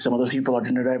some of those people are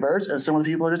gender diverse, and some of the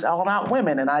people are just all out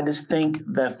women. And I just think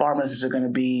that pharmacists are going to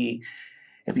be,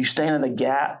 if you stand in the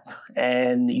gap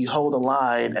and you hold the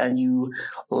line and you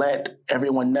let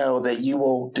everyone know that you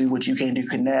will do what you can to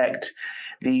connect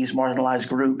these marginalized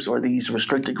groups or these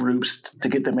restricted groups to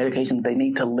get the medication that they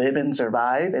need to live and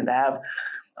survive and have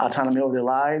autonomy over their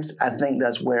lives, I think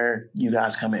that's where you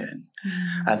guys come in.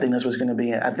 I think that's what's going to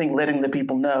be. I think letting the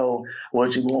people know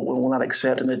what you will not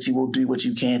accept, and that you will do what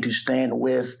you can to stand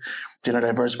with gender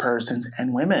diverse persons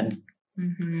and women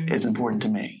is important to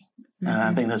me.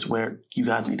 I think that's where you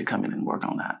guys need to come in and work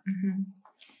on that.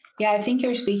 Yeah, I think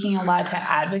you're speaking a lot to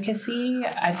advocacy.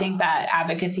 I think that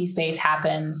advocacy space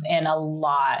happens in a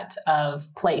lot of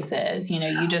places.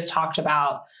 You just talked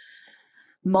about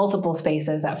multiple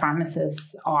spaces that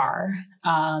pharmacists are.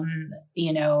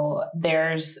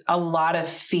 There's a lot of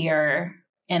fear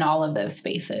in all of those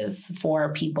spaces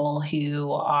for people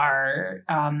who are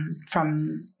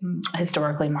from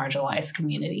historically marginalized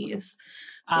communities.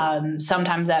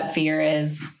 Sometimes that fear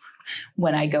is,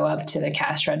 when I go up to the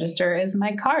cash register, is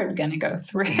my card going to go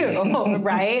through,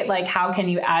 right? Like, how can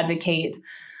you advocate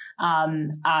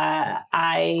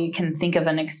I can think of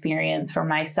an experience for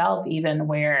myself, even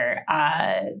where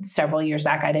several years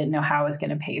back, I didn't know how I was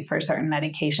going to pay for certain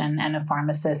medication, and a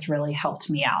pharmacist really helped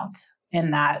me out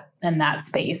in that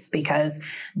space because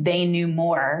they knew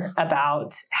more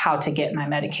about how to get my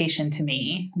medication to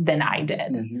me than I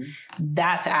did. Mm-hmm.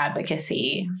 That's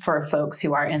advocacy for folks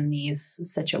who are in these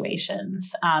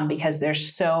situations because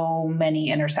there's so many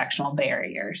intersectional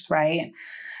barriers, right?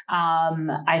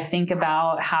 I think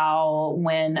about how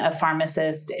when a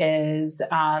pharmacist is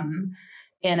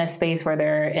in a space where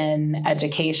they're in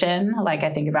education, like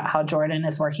I think about how Jordan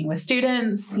is working with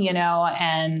students,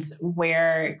 and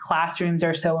where classrooms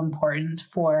are so important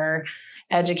for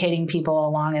educating people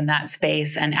along in that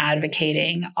space and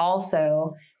advocating.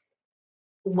 Also,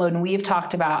 when we've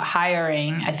talked about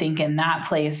hiring, I think in that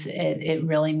place, it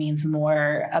really means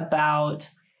more about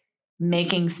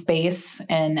making space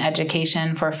and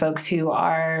education for folks who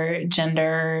are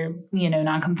gender,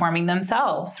 nonconforming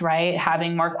themselves, right?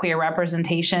 Having more queer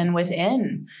representation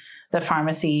within the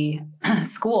pharmacy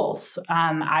schools.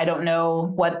 I don't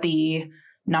know what the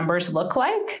numbers look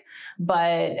like,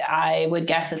 but I would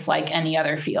guess it's like any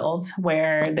other field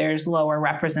where there's lower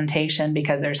representation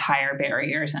because there's higher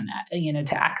barriers and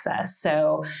to access.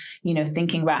 So,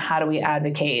 thinking about how do we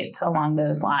advocate along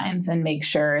those lines and make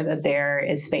sure that there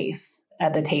is space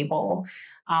at the table.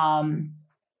 I'm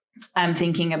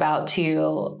thinking about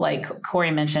too, like Corey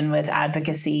mentioned with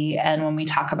advocacy, and when we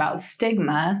talk about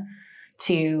stigma,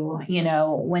 to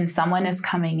when someone is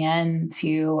coming in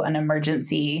to an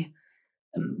emergency.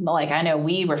 Like I know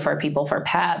we refer people for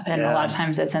PEP, and a lot of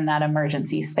times it's in that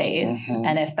emergency space. Mm-hmm.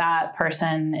 And if that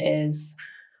person is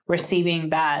receiving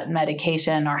that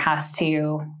medication or has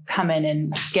to come in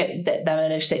and get that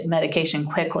medication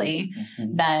quickly,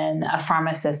 mm-hmm. then a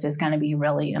pharmacist is going to be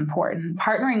really important.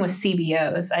 Partnering with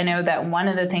CBOs. I know that one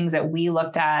of the things that we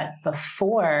looked at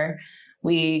before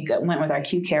we went with our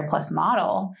Q Care Plus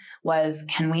model was,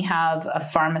 can we have a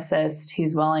pharmacist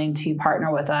who's willing to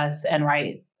partner with us and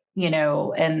write,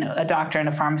 and a doctor and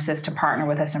a pharmacist to partner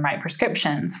with us and write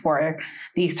prescriptions for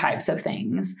these types of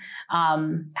things.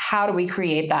 How do we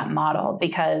create that model?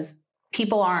 Because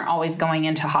people aren't always going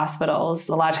into hospitals.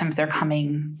 A lot of times they're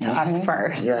coming to us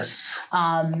first. Yes.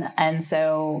 And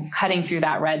so cutting through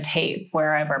that red tape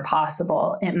wherever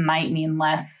possible, it might mean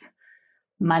less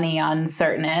money on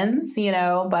certain ends,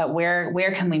 but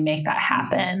where can we make that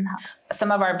happen?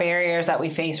 Some of our barriers that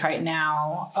we face right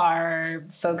now are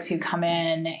folks who come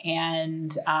in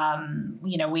and,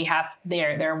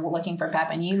 they're looking for PEP,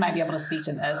 and you might be able to speak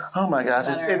to this. Oh my gosh,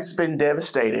 it's been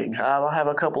devastating. I have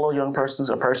a couple of young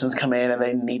persons come in and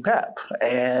they need PEP,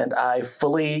 and I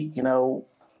fully,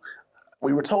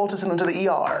 we were told to send them to the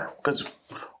ER because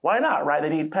why not, right? They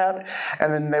need PEP.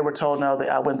 And then they were told, no,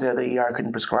 I went there, the ER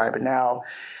couldn't prescribe it. Now,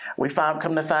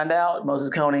 come to find out,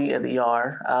 Moses County at the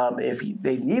ER, if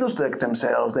they needle stick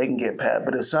themselves, they can get PEP.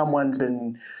 But if someone's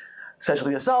been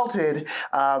sexually assaulted,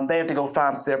 they have to go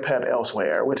find their PEP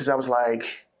elsewhere, I was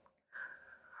like,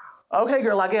 okay,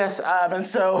 girl, I guess. And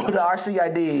so the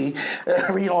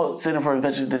RCID, Regional Center for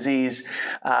Infectious Disease,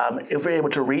 if we're able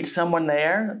to reach someone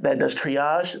there that does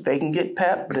triage, they can get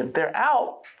PEP. But if they're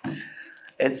out,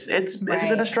 it's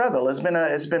been a struggle. It's been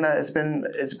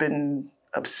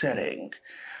upsetting.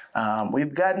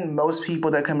 We've gotten most people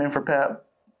that come in for PEP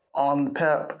on the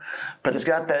PEP, but it's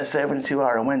got that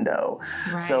 72-hour window.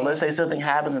 Right. So let's say something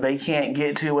happens and they can't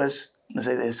get to us. Let's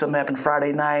say something happened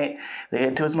Friday night, they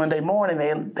get to us Monday morning. They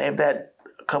have that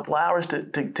couple hours to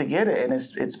get it, and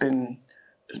it's been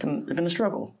a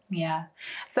struggle. Yeah.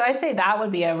 So I'd say that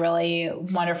would be a really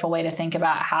wonderful way to think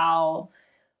about how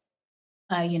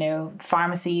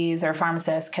pharmacies or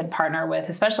pharmacists could partner with,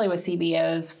 especially with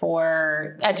CBOs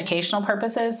for educational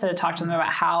purposes, to talk to them about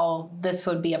how this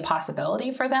would be a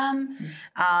possibility for them.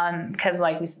 Because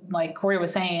like Corey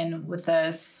was saying, with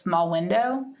a small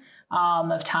window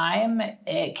of time,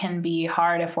 it can be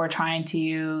hard if we're trying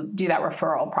to do that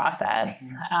referral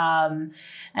process. And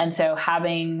so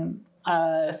having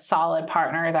a solid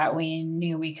partner that we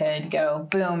knew we could go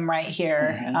boom right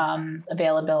here,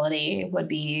 availability would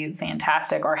be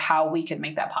fantastic, or how we could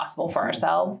make that possible for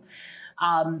ourselves.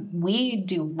 We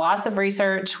do lots of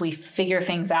research. We figure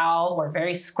things out. We're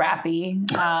very scrappy,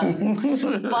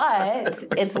 but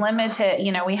it's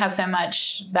limited. We have so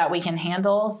much that we can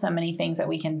handle, so many things that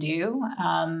we can do.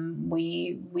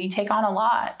 We take on a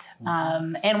lot,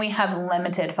 and we have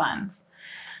limited funds.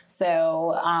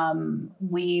 So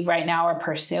we right now are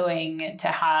pursuing to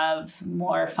have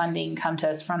more funding come to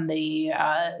us from the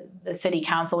city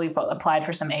council. We've applied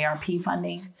for some ARP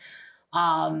funding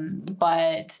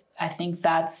But I think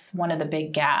that's one of the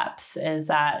big gaps is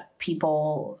that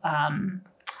people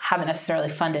haven't necessarily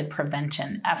funded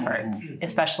prevention efforts,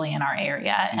 especially in our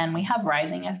area. And we have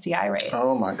rising STI rates.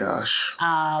 Oh my gosh.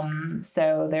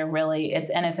 So they're really,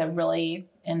 it's a really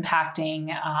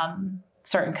impacting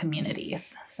certain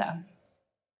communities.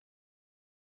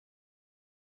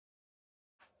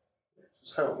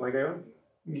 So, like,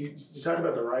 you talked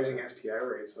about the rising STI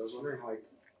rates. I was wondering, like,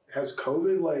 has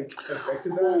COVID, like,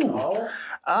 affected that at all?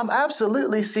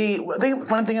 Absolutely. See, the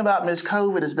funny thing about Miss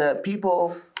COVID is that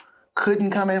people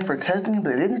couldn't come in for testing,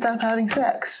 but they didn't stop having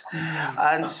sex.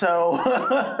 And so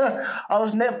all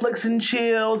those Netflix and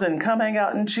chills and come hang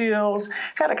out and chills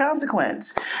had a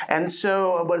consequence. And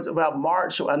so it was about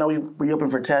March. I know we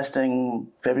reopened for testing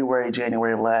February,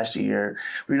 January of last year.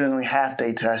 We were doing only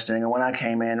half-day testing. And when I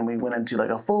came in, we went into like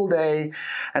a full day.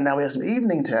 And now we have some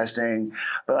evening testing.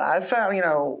 But I found,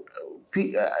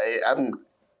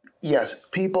 yes,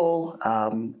 people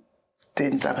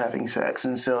didn't stop having sex.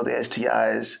 And so the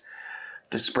STIs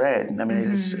just spread. I mean,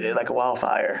 it's like a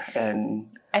wildfire. And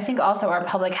I think also our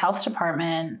public health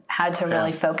department had to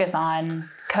really focus on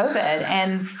COVID,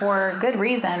 and for good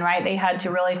reason, right? They had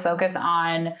to really focus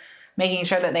on making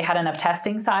sure that they had enough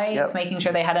testing sites, making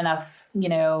sure they had enough,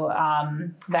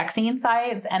 vaccine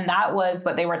sites. And that was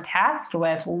what they were tasked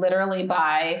with literally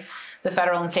by the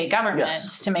federal and state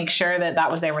governments to make sure that that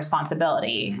was their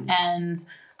responsibility. And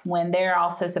when they're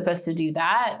also supposed to do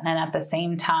that and at the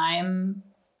same time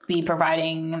be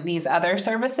providing these other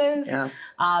services.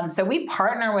 So we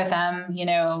partner with them,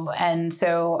 and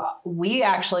so we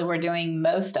actually were doing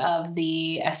most of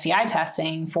the STI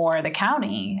testing for the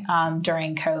county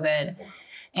during COVID.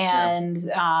 And,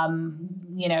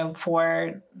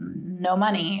 for no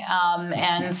money.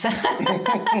 And so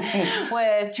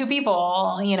with two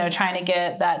people, trying to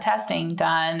get that testing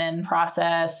done and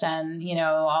processed and,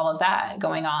 all of that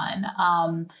going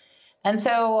on. And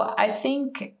so I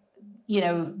think,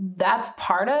 that's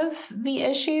part of the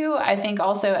issue. I think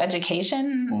also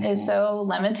education is so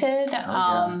limited.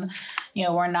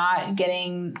 We're not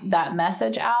getting that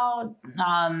message out.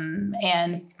 And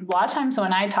a lot of times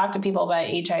when I talk to people about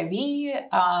HIV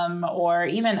or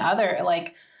even other,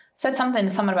 said something to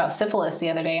someone about syphilis the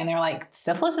other day, and they were like,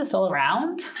 syphilis is still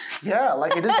around? Yeah,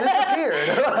 like it just disappeared.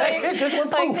 It just went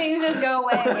poof. Things just go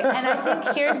away. And I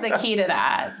think here's the key to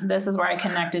that. This is where I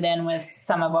connected in with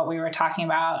some of what we were talking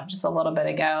about just a little bit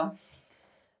ago.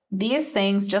 These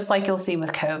things, just like you'll see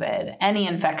with COVID, any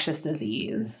infectious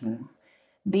disease,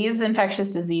 these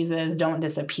infectious diseases don't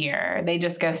disappear. They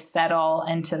just go settle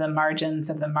into the margins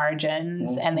of the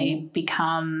margins, and they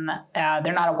become,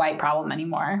 they're not a white problem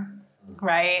anymore.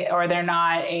 Right? Or they're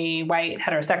not a white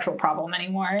heterosexual problem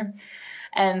anymore.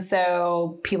 And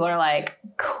so people are like,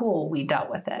 cool, we dealt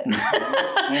with it.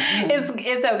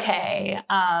 It's okay.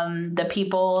 The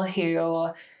people who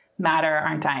matter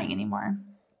aren't dying anymore.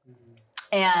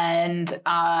 And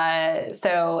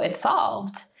so it's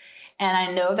solved. And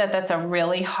I know that that's a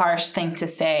really harsh thing to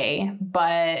say,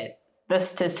 but the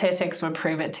statistics would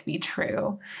prove it to be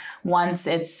true. Once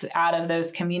it's out of those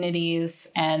communities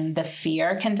and the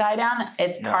fear can die down,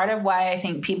 it's part of why I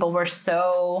think people were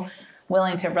so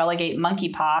willing to relegate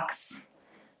monkeypox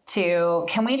to,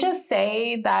 can we just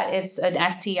say that it's an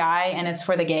STI and it's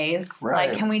for the gays? Right.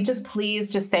 Like, can we just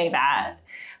please just say that?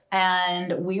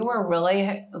 And we were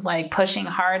really pushing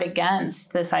hard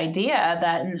against this idea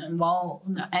that,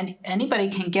 anybody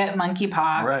can get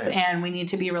monkeypox, and we need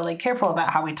to be really careful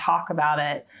about how we talk about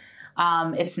it.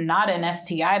 It's not an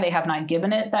STI. They have not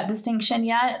given it that distinction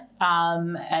yet.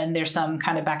 And there's some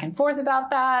kind of back and forth about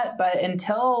that. But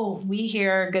until we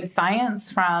hear good science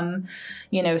from,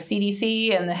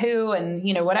 CDC and the WHO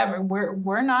and, whatever,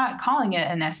 we're not calling it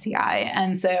an STI.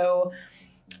 And so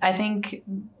I think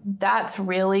that's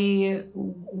really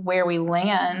where we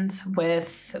land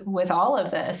with all of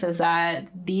this, is that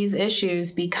these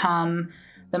issues become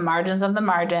the margins of the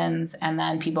margins, and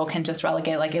then people can just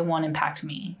relegate, it won't impact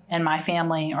me and my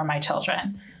family or my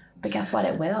children. But guess what?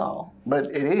 It will.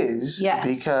 But it is,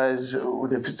 because the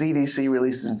CDC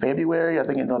released in February, I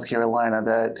think in North Carolina,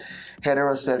 that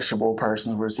heterosexual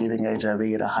persons were receiving HIV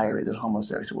at a higher rate than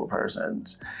homosexual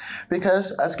persons.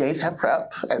 Because us gays have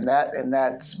PrEP, and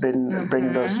that's been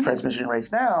bringing those transmission rates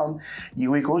down.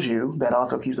 U equals U, that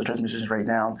also keeps the transmission rate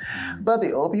down. But the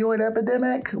opioid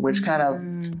epidemic, which kind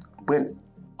of went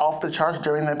off the charts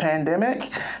during the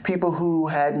pandemic, people who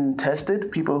hadn't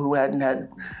tested, people who hadn't had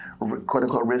quote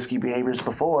unquote risky behaviors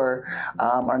before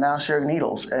are now sharing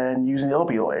needles and using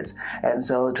opioids. And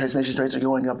so transmission rates are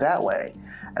going up that way.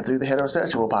 through the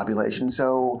heterosexual population.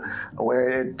 So where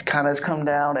it kind of has come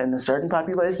down in a certain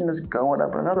population, is going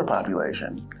up in another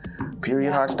population.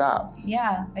 Period, hard stop.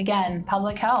 Yeah, again,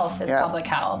 public health is public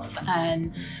health.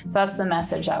 And so that's the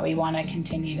message that we want to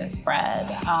continue to spread,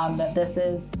 that this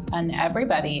is an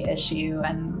everybody issue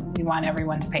and we want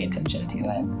everyone to pay attention to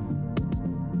it.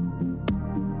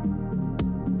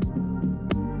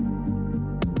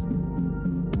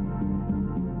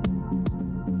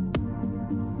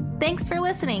 Thanks for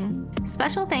listening.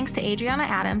 Special thanks to Adriana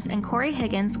Adams and Corey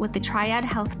Higgins with the Triad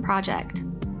Health Project.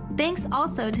 Thanks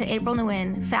also to April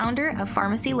Nguyen, founder of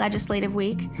Pharmacy Legislative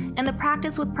Week and the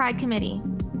Practice with Pride Committee.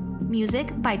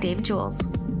 Music by David Jules.